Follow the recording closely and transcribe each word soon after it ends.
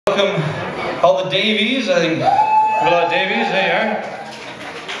Welcome all the Davies, I think. A lot of Davies, there you are.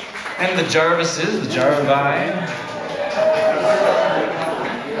 And the Jarvises, the Jarvi.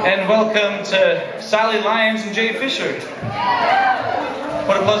 And welcome to Sally Lyons and Jay Fisher.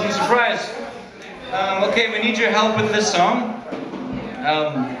 What a pleasant surprise. Okay, we need your help with this song.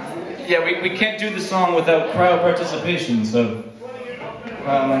 Yeah, we can't do the song without crowd participation, so...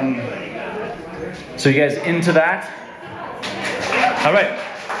 so you guys into that? Alright.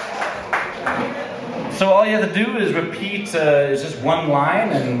 So all you have to do is repeat, it's just one line,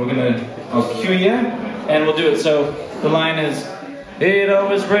 and I'll cue you, and we'll do it. So the line is, it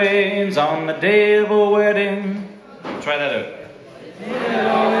always rains on the day of a wedding. Try that out. It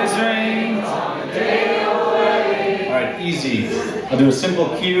always rains on the day of a wedding. Alright, easy. I'll do a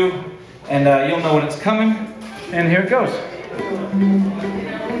simple cue, and you'll know when it's coming, and here it goes.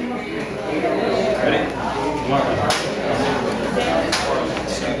 Ready? Come on.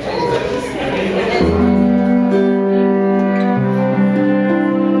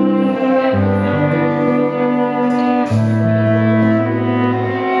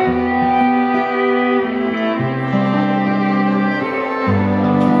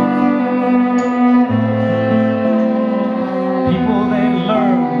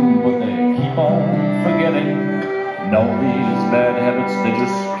 And all these bad habits, they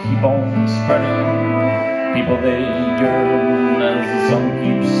just keep on spreading. People, they yearn as the sun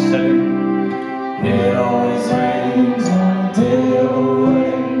keeps setting. It always rains on a day of a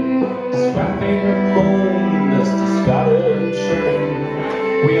wedding. Scrapping home, dust discarded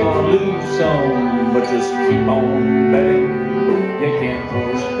shredding. We all lose some, but just keep on betting. You can't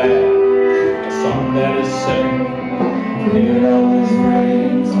push back the sun that is setting. It always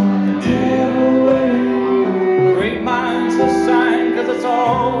rains on a day of a wedding. Great minds will sign, cause it's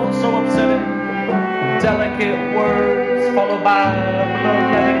all so upsetting. Delicate words followed by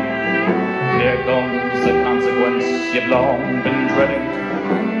bloodletting. Here comes the consequence you've long been dreading.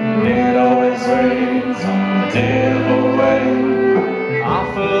 It always rains on the day of a wedding.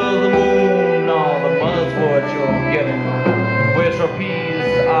 Offer the moon all the buzzwords you're getting. We're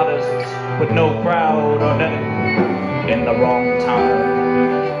trapeze artists with no crowd or netting. In the wrong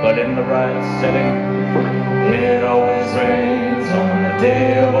time, but in the right setting. It always rains on the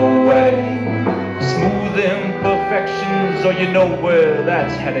day of a wedding. Smooth imperfections, or you know where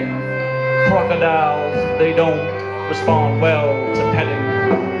that's heading. Crocodiles, they don't respond well to petting.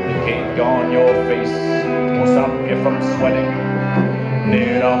 The cake on your face will stop you from sweating.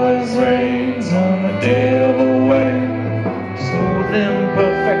 It always rains on the day of a wedding. Smooth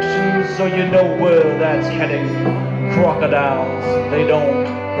imperfections, so you know where that's heading. Crocodiles, they don't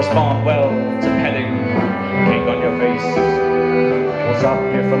respond well to petting. Cake on your face will stop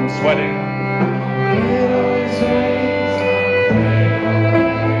you from sweating. It always rains on the day of a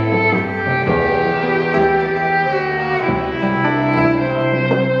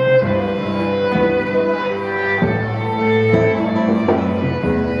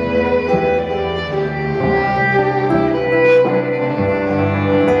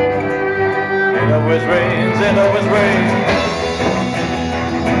It always rains